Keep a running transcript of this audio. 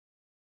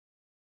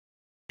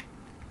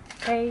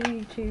Hey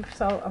YouTube,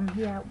 so I'm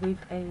here with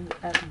a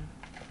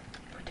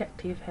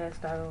protective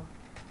hairstyle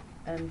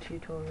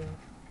tutorial.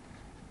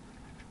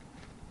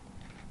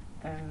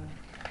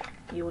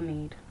 You'll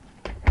need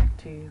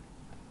to,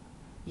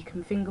 you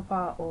can finger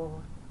part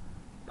or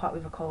part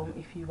with a comb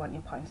if you want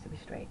your parts to be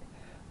straight.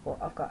 But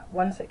I've got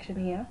one section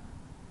here,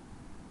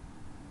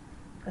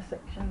 a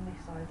section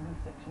this side and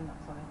a section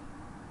that side.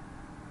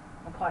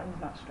 My parting's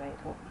not straight,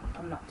 but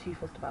I'm not too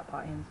fussed about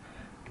partings.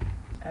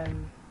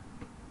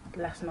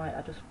 Last night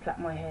I just plait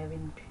my hair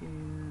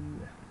into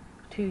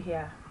 2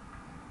 here,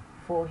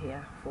 4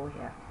 here, 4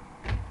 here.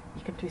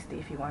 You can twist it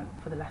if you want.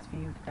 For the last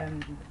few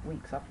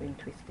weeks I've been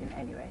twisting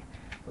anyway,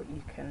 but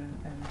you can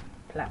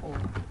plait or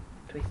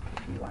twist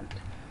if you want.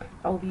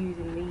 I'll be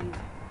using these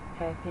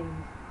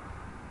hairpins.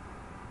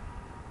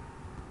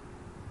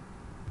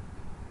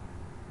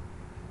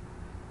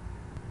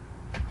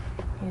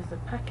 Here's the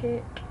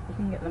packet. You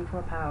can get them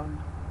for £1.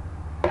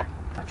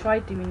 I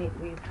tried doing it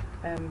with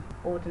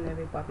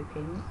ordinary bobby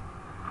pins,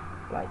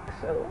 like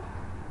so,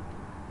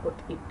 but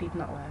it did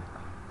not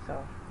work.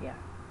 So yeah,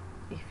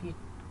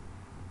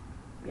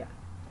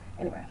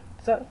 anyway,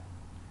 so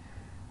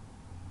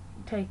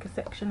take a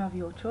section of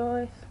your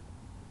choice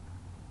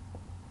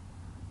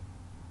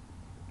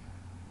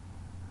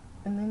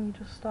and then you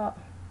just start.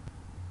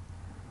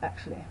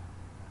 Actually,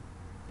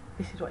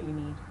 this is what you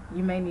need.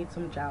 You may need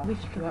some gel,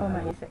 which you can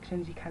format your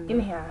sections. You can. In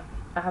here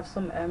I have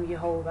some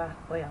jojoba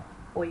oil.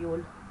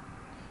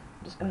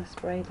 I'm just going to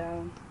spray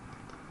down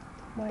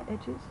my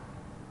edges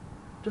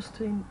just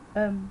to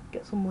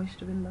get some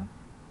moisture in them.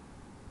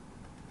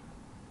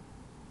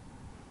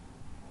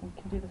 You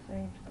can do the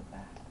same to the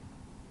back.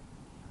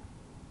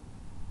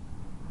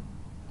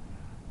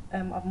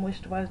 I've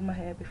moisturised my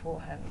hair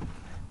beforehand,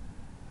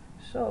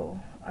 so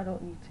I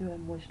don't need to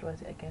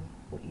moisturise it again,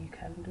 but you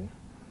can do.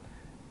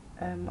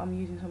 I'm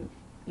using some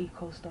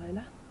Eco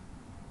Styler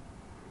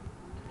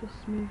to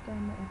just smooth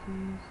down the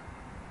edges.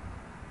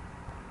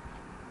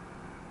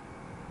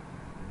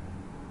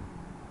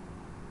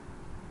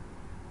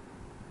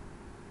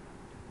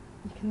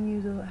 You can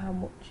use how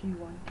much you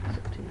want, it's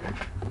up to you.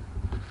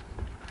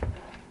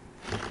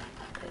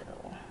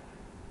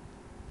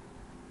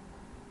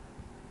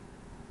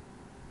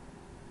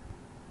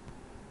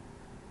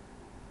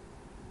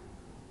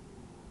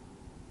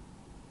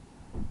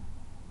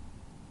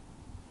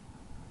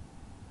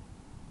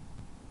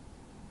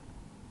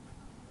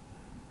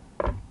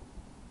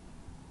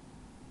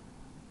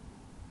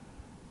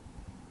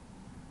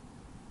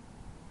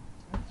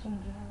 Some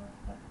gel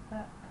like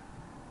that.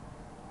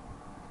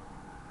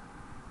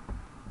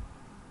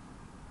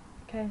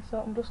 Okay, so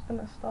I'm just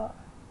gonna start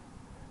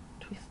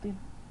twisting,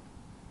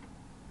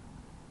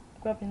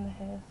 grabbing the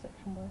hair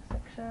section by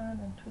section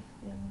and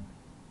twisting.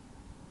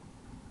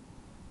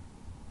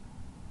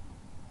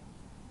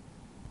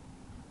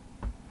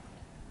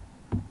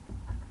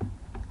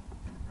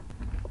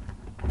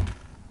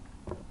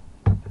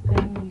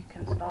 Then you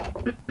can start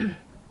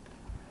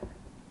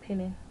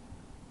pinning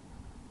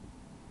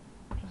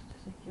just to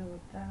secure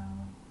it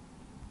down.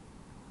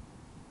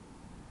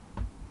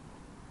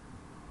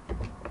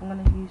 I'm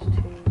going to use 2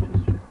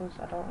 just because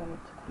I don't want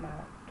it to come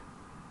out.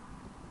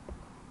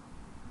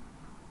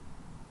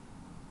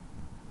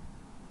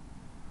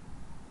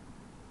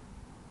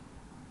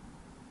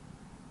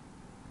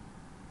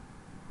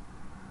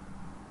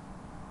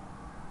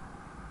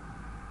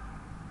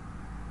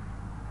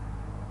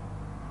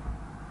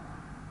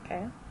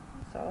 Okay,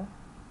 so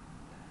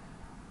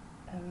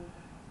I'm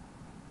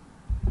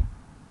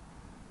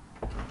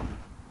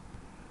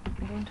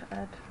going to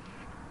add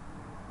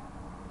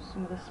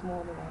some of the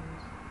smaller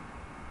ones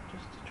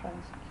just to try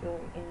and secure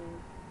it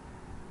in.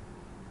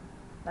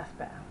 That's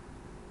better.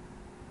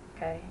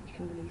 Okay, you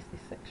can release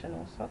this section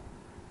also,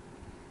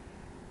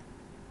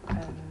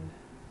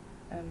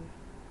 and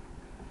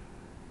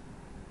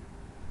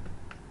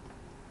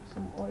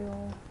some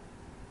oil.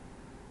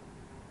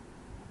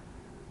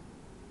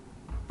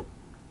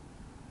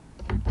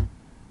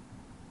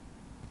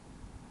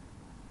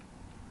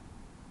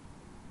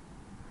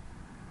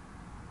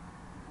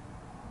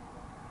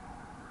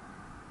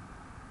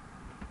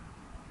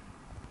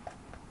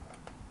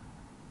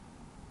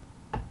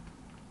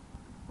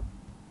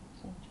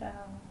 Gel.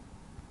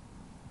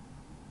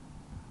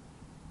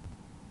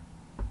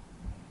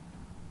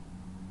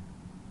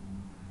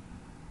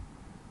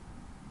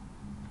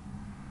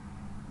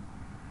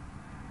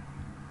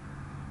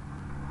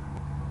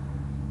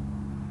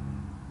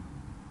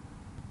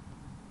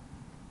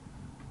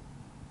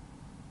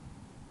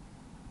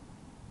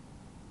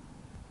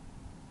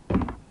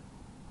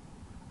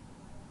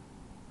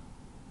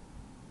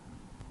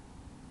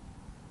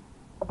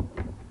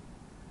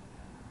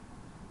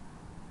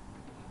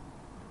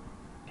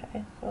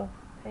 Okay, so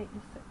take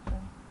this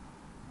section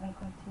and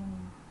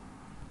continue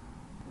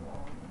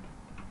rolling.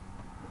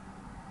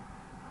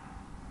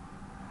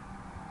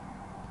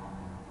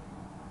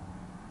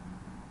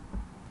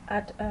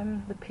 Add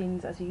the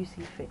pins as you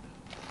see fit.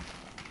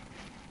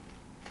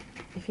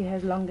 If your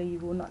hair's longer, you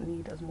will not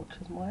need as much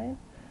as mine.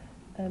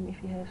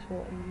 If your hair's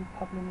shorter, you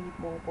probably need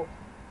more, but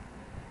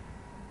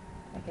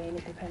Again,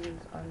 it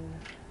depends on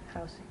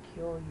how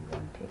secure you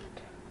want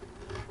it.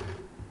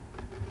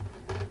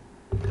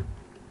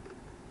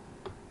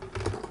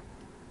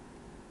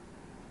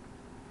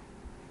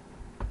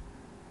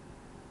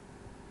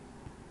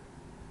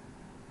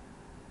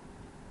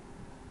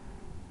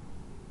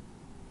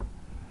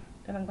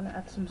 Then I'm going to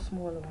add some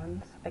smaller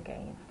ones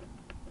again.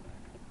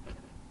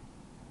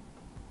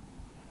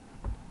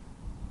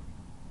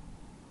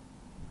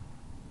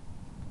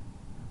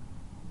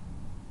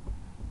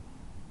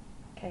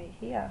 Okay,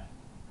 here,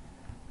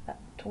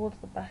 towards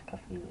the back I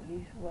feel it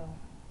loose, well,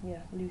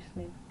 yeah,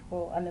 loosening.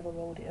 Well, I never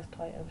rolled it as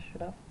tight as I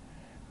should have,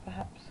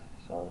 perhaps.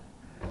 So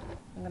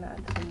I'm going to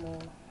add some more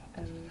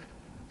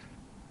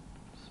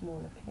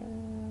smaller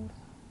pins.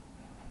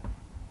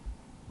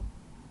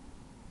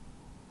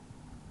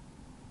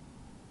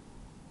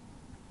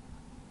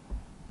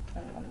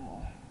 And one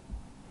more.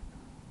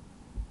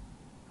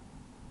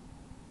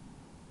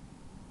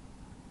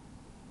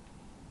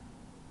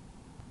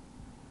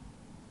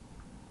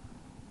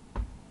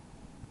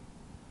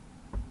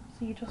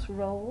 So you just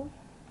roll,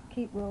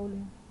 keep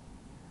rolling,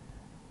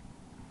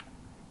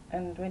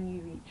 and when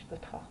you reach the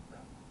top,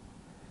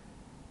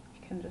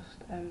 you can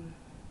just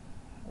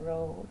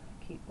roll,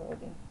 keep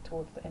rolling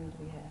towards the end of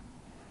your hair.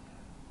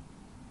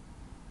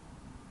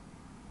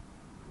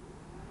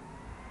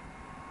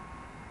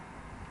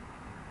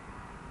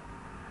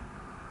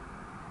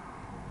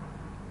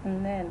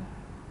 And then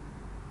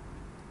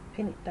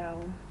pin it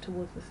down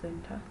towards the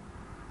center.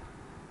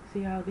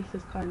 See how this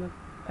is kind of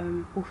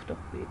buffed up,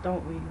 but it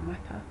don't really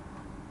matter.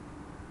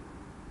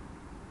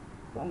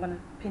 But I'm gonna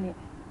pin it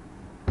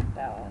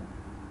down.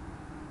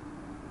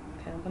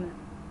 Okay,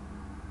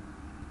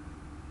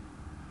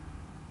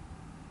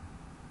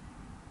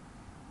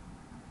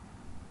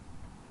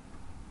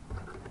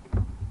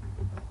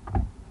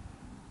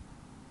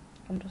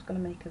 I'm just gonna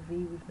make a V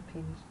with the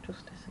pins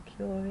just to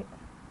secure it.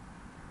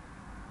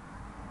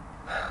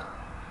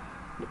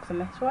 Looks a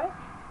mess, right?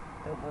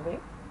 Don't worry.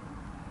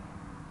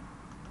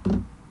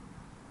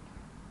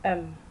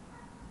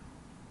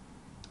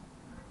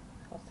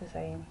 What's the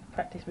saying?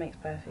 Practice makes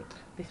perfect.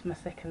 This is my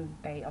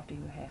second day of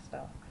doing the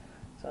hairstyle,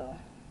 so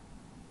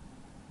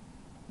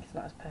it's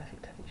not as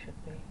perfect as it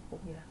should be, but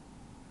yeah.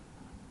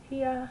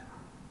 Here,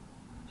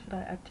 should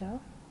I add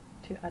gel?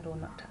 To add or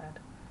not to add?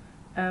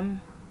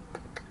 I'm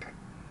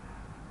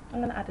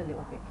gonna add a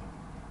little bit.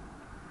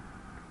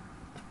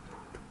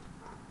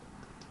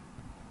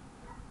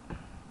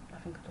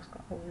 I think I just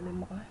got oil in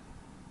my eye.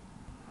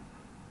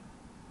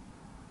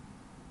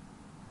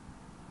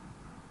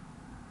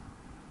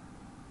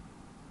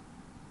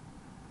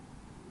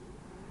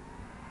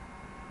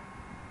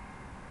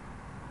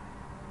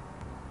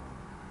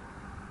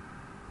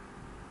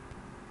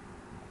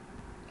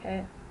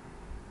 Okay,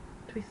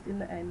 twisting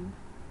the end,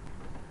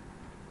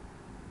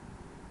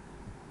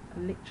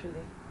 and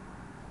literally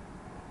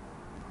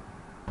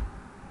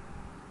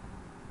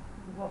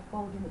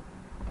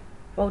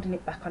folding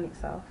it back on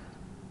itself,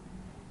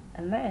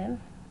 and then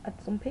add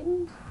some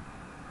pins,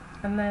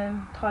 and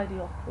then tidy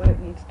up where it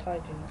needs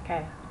tidying.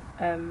 Okay,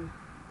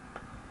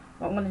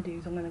 what I'm going to do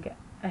is I'm going to get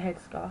a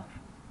headscarf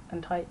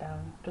and tie it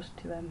down just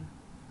to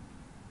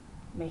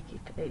make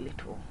it a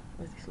little,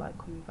 where's this light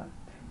coming from?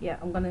 Yeah,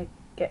 I'm going to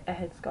get a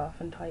headscarf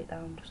and tie it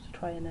down just to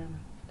try and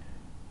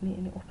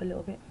neaten it up a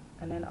little bit,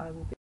 and then I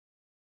will be